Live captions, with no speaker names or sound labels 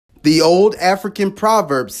The old African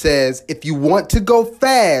proverb says, if you want to go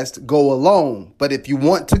fast, go alone. But if you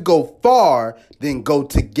want to go far, then go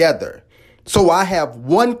together. So I have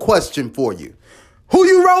one question for you. Who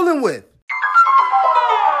you rolling with?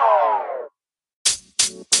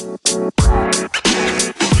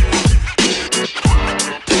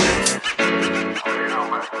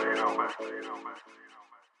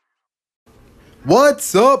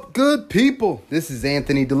 What's up, good people? This is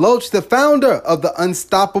Anthony Deloach, the founder of the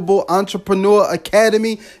Unstoppable Entrepreneur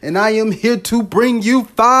Academy, and I am here to bring you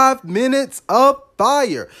 5 minutes of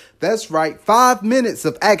fire. That's right, 5 minutes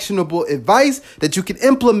of actionable advice that you can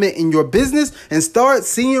implement in your business and start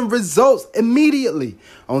seeing results immediately.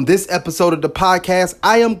 On this episode of the podcast,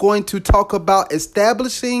 I am going to talk about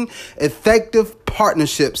establishing effective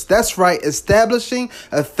partnerships. That's right, establishing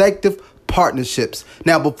effective partnerships.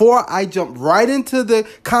 Now, before I jump right into the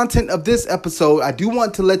content of this episode, I do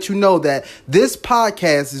want to let you know that this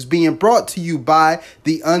podcast is being brought to you by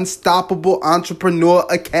the Unstoppable Entrepreneur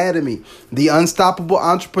Academy. The Unstoppable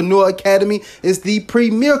Entrepreneur Academy is the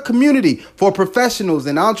premier community for professionals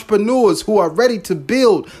and entrepreneurs who are ready to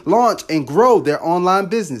build, launch, and grow their online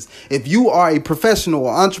business. If you are a professional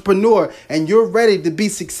or entrepreneur and you're ready to be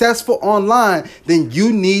successful online, then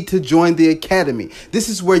you need to join the Academy. This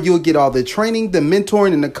is where you'll get all the training, the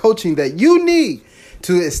mentoring, and the coaching that you need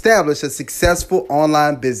to establish a successful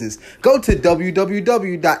online business. Go to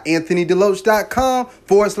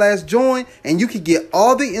www.anthonydeloach.com/join and you can get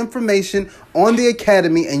all the information on the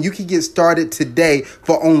Academy and you can get started today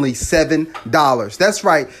for only $7. That's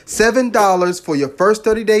right, $7 for your first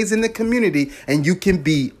 30 days in the community and you can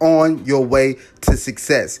be on your way to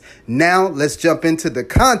success. Now let's jump into the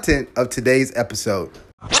content of today's episode.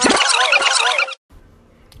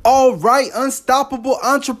 All right, unstoppable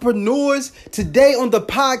entrepreneurs. Today on the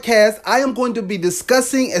podcast, I am going to be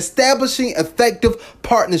discussing establishing effective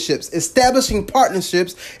partnerships. Establishing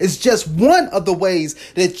partnerships is just one of the ways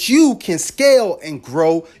that you can scale and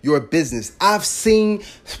grow your business. I've seen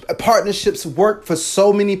partnerships work for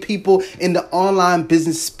so many people in the online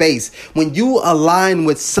business space. When you align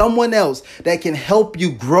with someone else that can help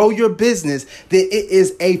you grow your business, then it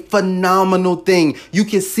is a phenomenal thing. You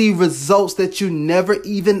can see results that you never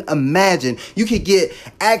even imagine. You can get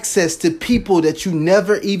access to people that you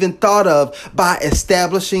never even thought of by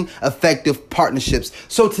establishing effective partnerships.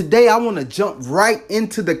 So today I want to jump right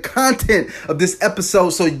into the content of this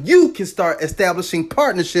episode so you can start establishing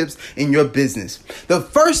partnerships in your business. The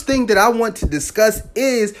first thing that I want to discuss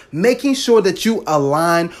is making sure that you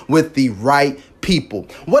align with the right people.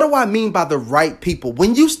 What do I mean by the right people?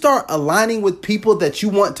 When you start aligning with people that you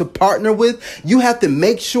want to partner with, you have to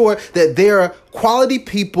make sure that they're quality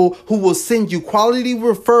people who will send you quality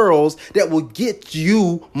referrals that will get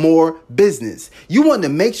you more business. You want to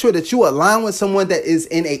make sure that you align with someone that is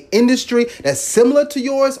in an industry that's similar to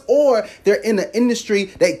yours, or they're in an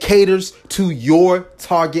industry that caters to your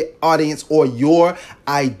target audience or your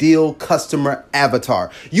ideal customer avatar.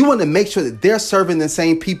 You want to make sure that they're serving the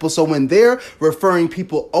same people. So when they're referring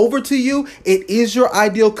people over to you, it is your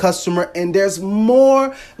ideal customer, and there's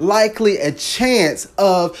more likely a chance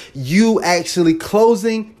of you actually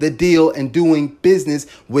closing the deal and doing business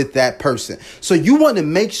with that person. So you want to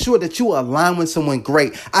make sure that you align with someone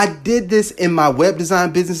great. I did this in my web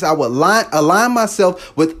design business. I would align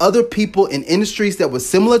myself with other people in industries that were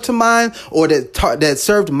similar to mine or that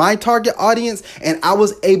served my target audience, and I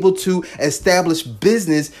was able to establish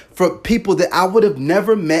business for people that I would have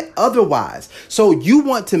never met otherwise. So you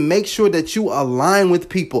want to make sure that you align with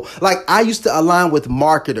people. Like I used to align with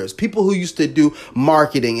marketers, people who used to do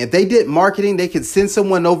marketing. If they did marketing, they could send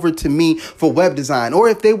someone over to me for web design. Or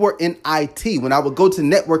if they were in IT, when I would go to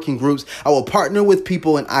networking groups, I would partner with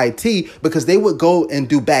people in IT because they would go and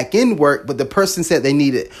do back end work, but the person said they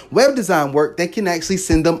needed web design work, they can actually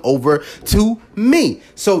send them over to me.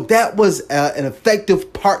 So that was an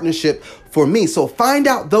effective partnership for me. So find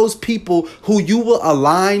out those people who you will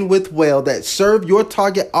align with well, that serve your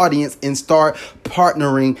target audience, and start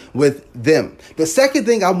partnering with them. The second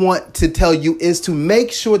thing I want to tell you is to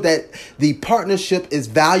make sure that the partnership is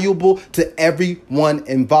valuable to everyone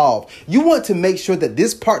involved. You want to make sure that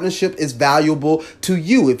this partnership is valuable to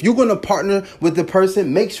you. If you're going to partner with the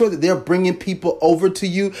person, make sure that they're bringing people over to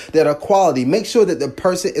you that are quality. Make sure that the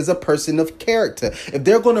person is a person of character. If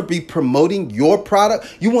they're going to be promoting your product,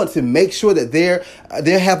 you want to make sure that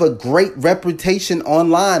they have a great reputation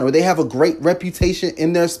online, or they have a great reputation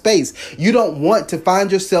in their space. You don't want to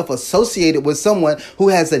find yourself associated with someone who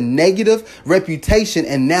has a negative reputation,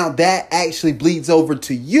 and now that actually bleeds over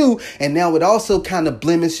to you, and now it also kind of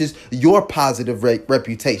blemishes your positive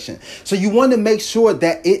reputation. So you want to make sure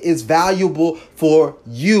that it is valuable for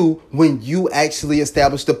you when you actually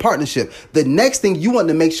establish the partnership. The next thing you want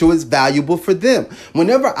to make sure is valuable for them.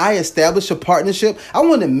 Whenever I establish a partnership, I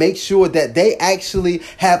want to make sure that they actually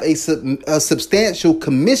have a substantial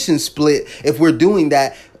commission split if we're doing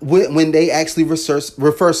that when they actually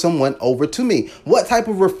refer someone over to me. What type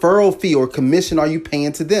of referral fee or commission are you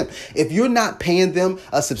paying to them? If you're not paying them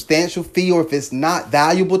a substantial fee, or if it's not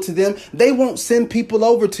valuable to them, they won't send people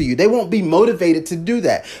over to you. They won't be motivated to do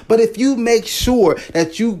that. But if you make sure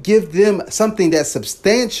that you give them something that's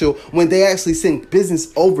substantial when they actually send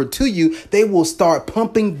business over to you, they will start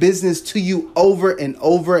pumping business to you over and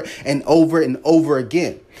over and over and over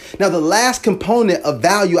again. Now, the last component of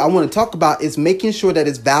value I want to talk about is making sure that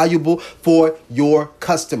it's valuable for your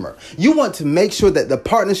customer. You want to make sure that the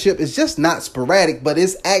partnership is just not sporadic, but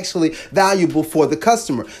it's actually valuable for the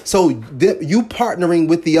customer. So you partnering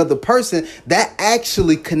with the other person, that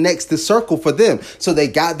actually connects the circle for them. So they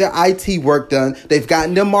got their IT work done, they've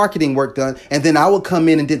gotten their marketing work done, and then I would come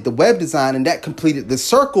in and did the web design, and that completed the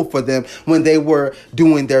circle for them when they were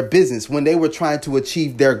doing their business, when they were trying to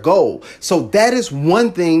achieve their goal. So that is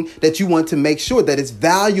one thing that you want to make sure that it's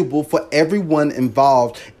valuable for everyone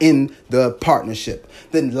involved in the partnership.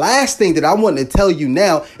 The last thing that I want to tell you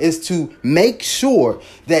now is to make sure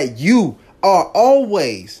that you are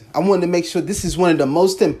always, I want to make sure this is one of the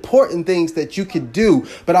most important things that you could do,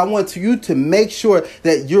 but I want you to make sure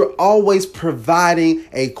that you're always providing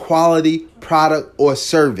a quality product or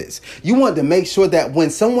service. You want to make sure that when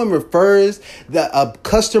someone refers a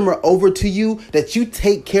customer over to you, that you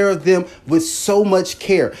take care of them with so much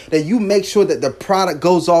care, that you make sure that the product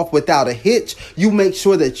goes off without a hitch. You make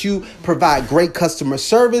sure that you provide great customer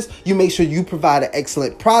service. You make sure you provide an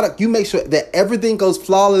excellent product. You make sure that everything goes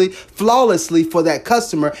flawlessly for that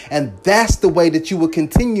customer. And that's the way that you will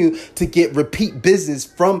continue to get repeat business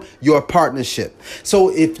from your partnership. So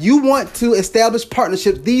if you want to establish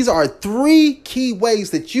partnerships, these are three key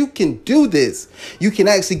ways that you can do this. You can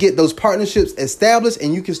actually get those partnerships established,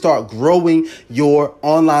 and you can start growing your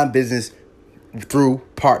online business through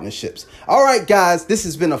partnerships. All right, guys, this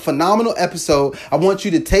has been a phenomenal episode. I want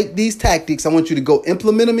you to take these tactics. I want you to go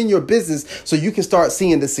implement them in your business so you can start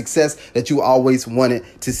seeing the success that you always wanted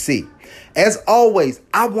to see. As always,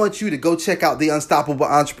 I want you to go check out the Unstoppable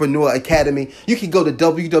Entrepreneur Academy. You can go to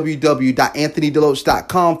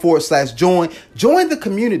www.anthonydeloach.com/join. Join the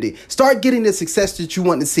community. Start getting the success that you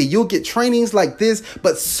want to see. You'll get trainings like this,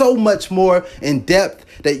 but so much more in depth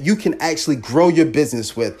that you can actually grow your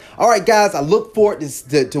business with. All right, guys, I look forward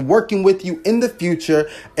to working with you in the future.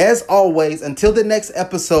 As always, until the next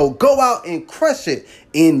episode, go out and crush it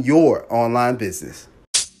in your online business.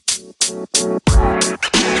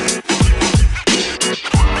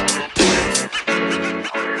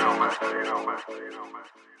 You know, man.